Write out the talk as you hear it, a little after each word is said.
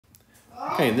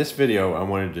Okay, in this video, I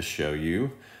wanted to show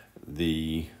you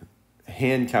the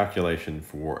hand calculation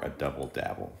for a double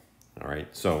dabble. All right,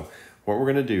 so what we're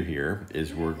going to do here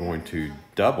is we're going to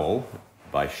double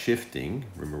by shifting.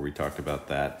 Remember, we talked about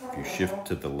that. If you shift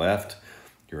to the left,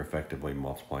 you're effectively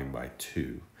multiplying by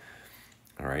 2.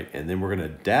 All right, and then we're going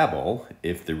to dabble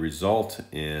if the result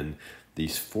in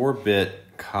these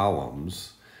 4-bit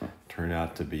columns turn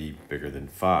out to be bigger than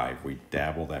 5. We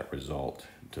dabble that result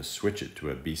to switch it to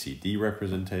a BCD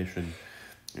representation,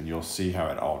 and you'll see how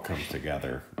it all comes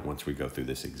together once we go through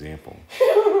this example.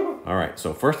 All right,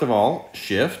 so first of all,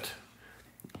 shift,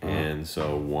 and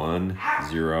so 1,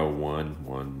 0, 1,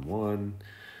 1, 1.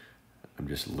 I'm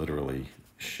just literally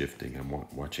shifting. I'm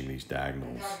watching these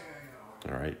diagonals.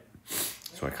 All right,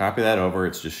 so I copy that over.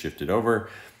 It's just shifted over.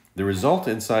 The result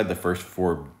inside the first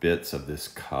 4 bits of this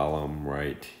column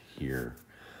right here,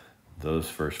 those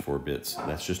first 4 bits,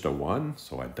 that's just a 1,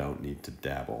 so I don't need to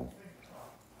dabble.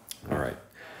 All right,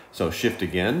 so shift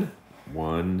again,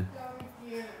 1,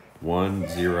 1,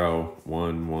 0,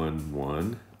 1, 1,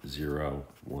 1, 0,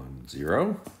 1,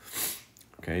 0.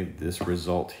 Okay, this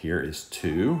result here is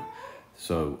 2,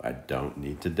 so I don't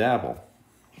need to dabble.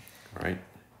 All right,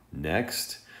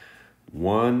 next,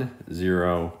 1,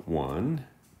 0, 1,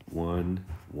 1,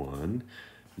 1,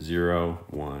 0,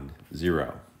 1,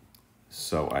 0.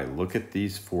 So I look at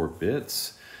these 4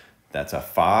 bits, that's a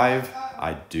 5,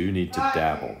 I do need to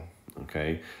dabble,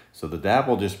 okay? So the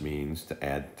dabble just means to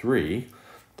add 3.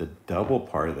 The double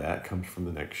part of that comes from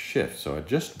the next shift. So I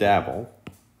just dabble,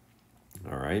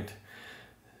 all right?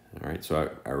 All right, so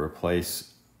I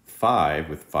replace 5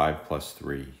 with 5 plus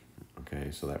 3, okay?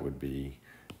 So that would be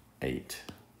 8.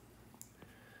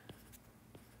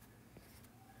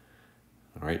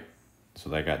 All right, so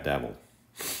that got dabbled.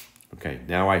 Okay,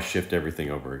 now I shift everything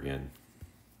over again.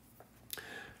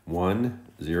 1,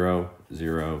 0,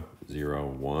 0, 0,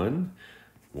 1,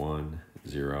 1,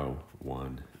 0,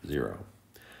 1, 0.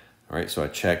 All right, so I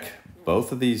check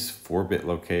both of these 4-bit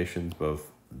locations,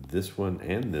 both this one,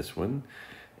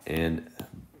 and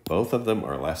both of them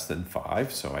are less than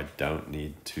 5, so I don't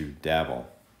need to dabble.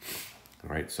 All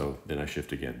right, so then I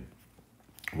shift again.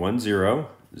 1, 0,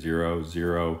 0,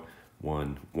 0,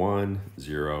 1, 1,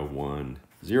 0, 1,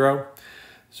 0.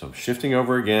 So I'm shifting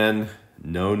over again.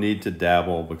 No need to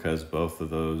dabble because both of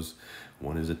those,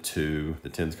 1 is a 2, the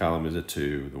tens column is a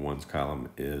 2, the ones column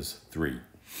is 3.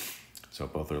 So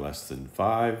both are less than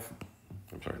 5,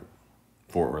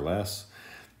 4 or less,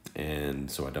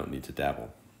 and so I don't need to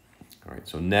dabble. All right,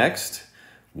 so next,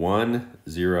 1,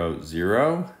 0,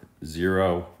 0,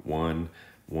 0, 1,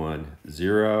 1,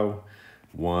 0,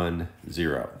 1,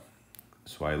 0.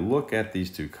 So I look at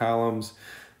these 2 columns.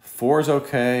 4 is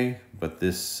okay, but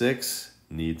this 6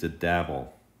 needs a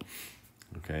dabble.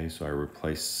 Okay, so I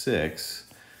replace 6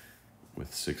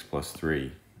 with 6 plus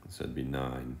 3. So that'd be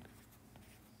 9.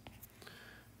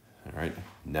 All right,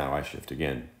 now I shift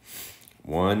again.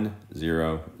 1,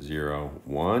 0, 0,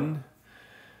 1.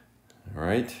 All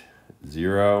right,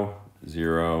 0,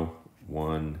 0,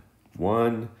 1,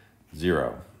 1,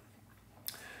 0.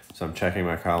 So I'm checking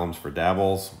my columns for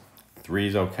dabbles. 3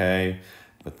 is okay,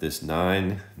 but this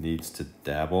 9 needs to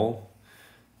dabble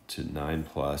to 9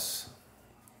 plus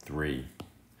 3.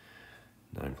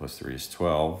 9 plus 3 is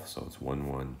 12, so it's 1,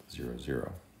 1, 0,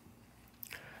 0.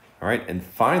 All right, and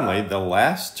finally, the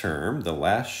last term, the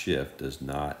last shift, does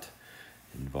not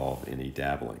involve any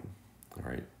dabbling. All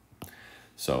right,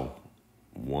 so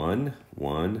 1,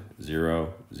 1,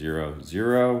 0, 0,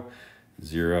 0,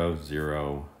 0,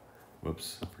 0.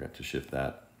 Whoops, I forgot to shift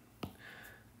that.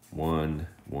 1,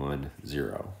 1,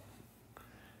 0.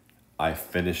 I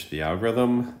finish the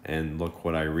algorithm and look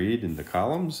what I read in the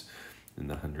columns. In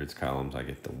the hundreds columns, I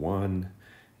get the 1.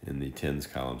 In the tens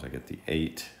columns, I get the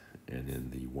 8. And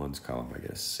in the ones column, I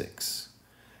get a 6.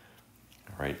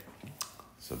 All right,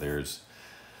 so there's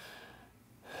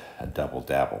a double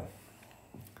dabble.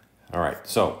 All right,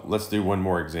 so let's do one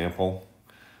more example.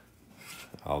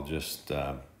 I'll just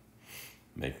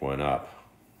make one up.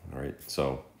 All right,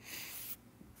 so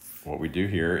what we do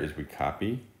here is we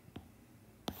copy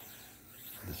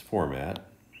this format.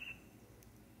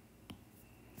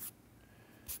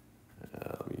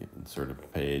 Let me insert a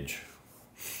page.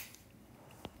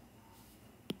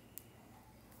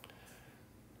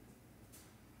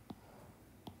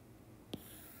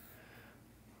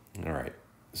 All right,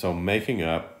 so making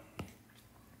up,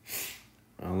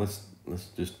 let's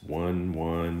just 1,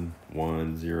 1,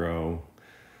 1, 0,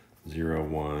 0,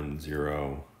 1,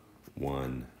 0,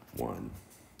 1, 1.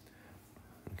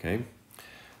 Okay,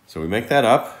 so we make that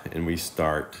up and we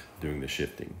start doing the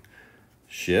shifting.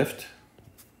 Shift,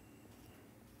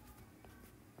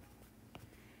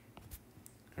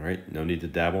 All right, no need to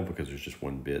dabble because there's just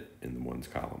one bit in the ones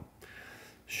column.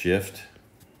 Shift.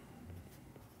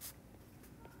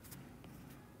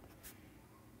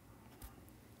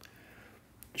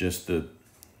 Just a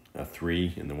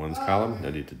 3 in the ones column, no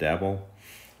need to dabble.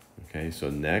 Okay, so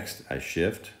next I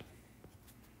shift.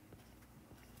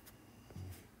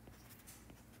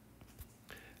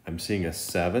 I'm seeing a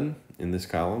 7 in this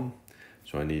column,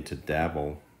 so I need to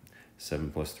dabble.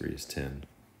 7 plus 3 is 10.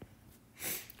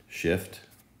 Shift.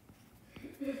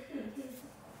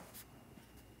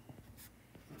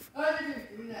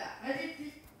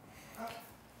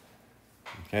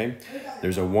 Okay,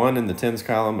 there's a 1 in the tens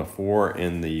column, a 4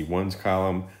 in the ones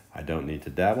column. I don't need to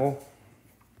dabble,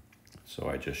 so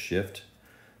I just shift.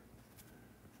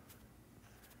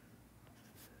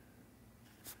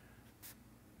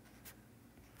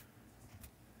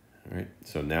 All right,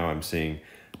 so now I'm seeing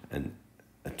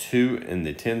a 2 in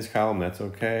the tens column, that's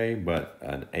okay, but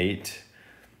an 8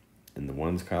 in the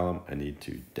ones column, I need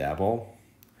to dabble.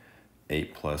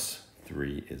 8 plus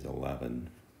 3 is 11.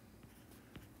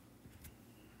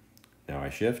 Now I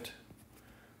shift.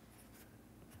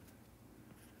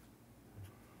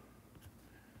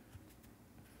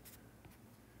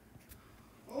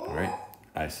 All right,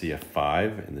 I see a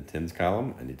 5 in the tens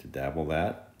column. I need to dabble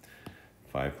that.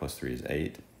 5 plus 3 is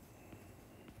 8.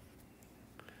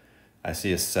 I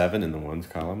see a 7 in the ones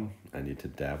column. I need to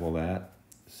dabble that.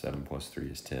 7 plus 3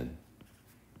 is 10.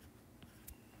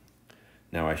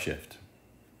 Now I shift.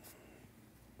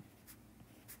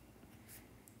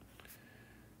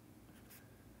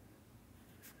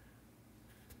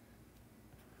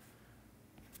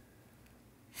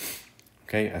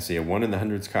 Okay, I see a 1 in the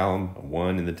hundreds column, a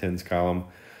 1 in the tens column,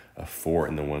 a 4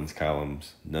 in the ones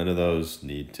columns. None of those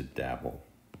need to dabble,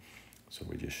 so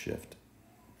we just shift.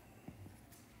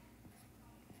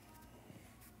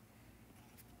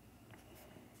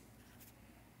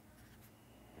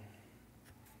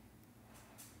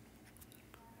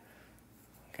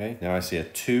 Okay, now I see a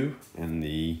 2 in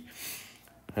the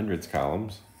hundreds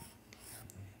columns.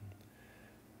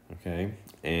 Okay,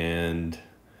 and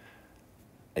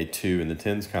a 2 in the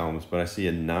tens columns, but I see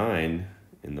a 9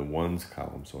 in the ones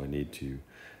column, so I need to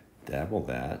dabble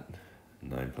that.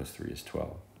 9 plus 3 is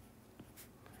 12.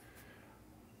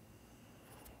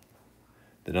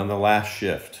 Then on the last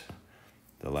shift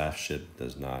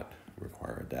does not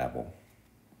require a dabble.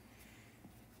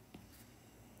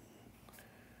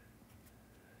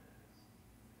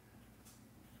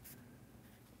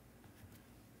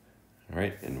 All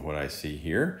right, and what I see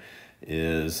here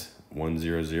is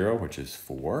 100, which is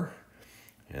 4,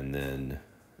 and then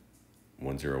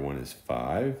 101 is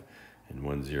 5, and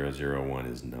 1001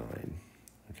 is 9.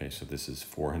 Okay, so this is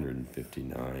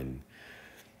 459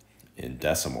 in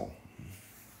decimal.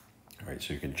 All right,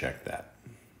 so you can check that.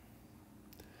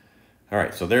 All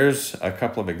right, so there's a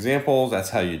couple of examples.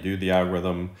 That's how you do the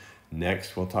algorithm.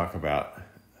 Next, we'll talk about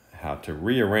how to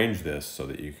rearrange this so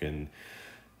that you can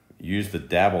use the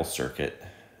dabble circuit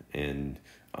and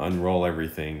unroll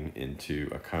everything into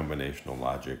a combinational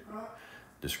logic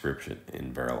description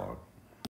in Verilog.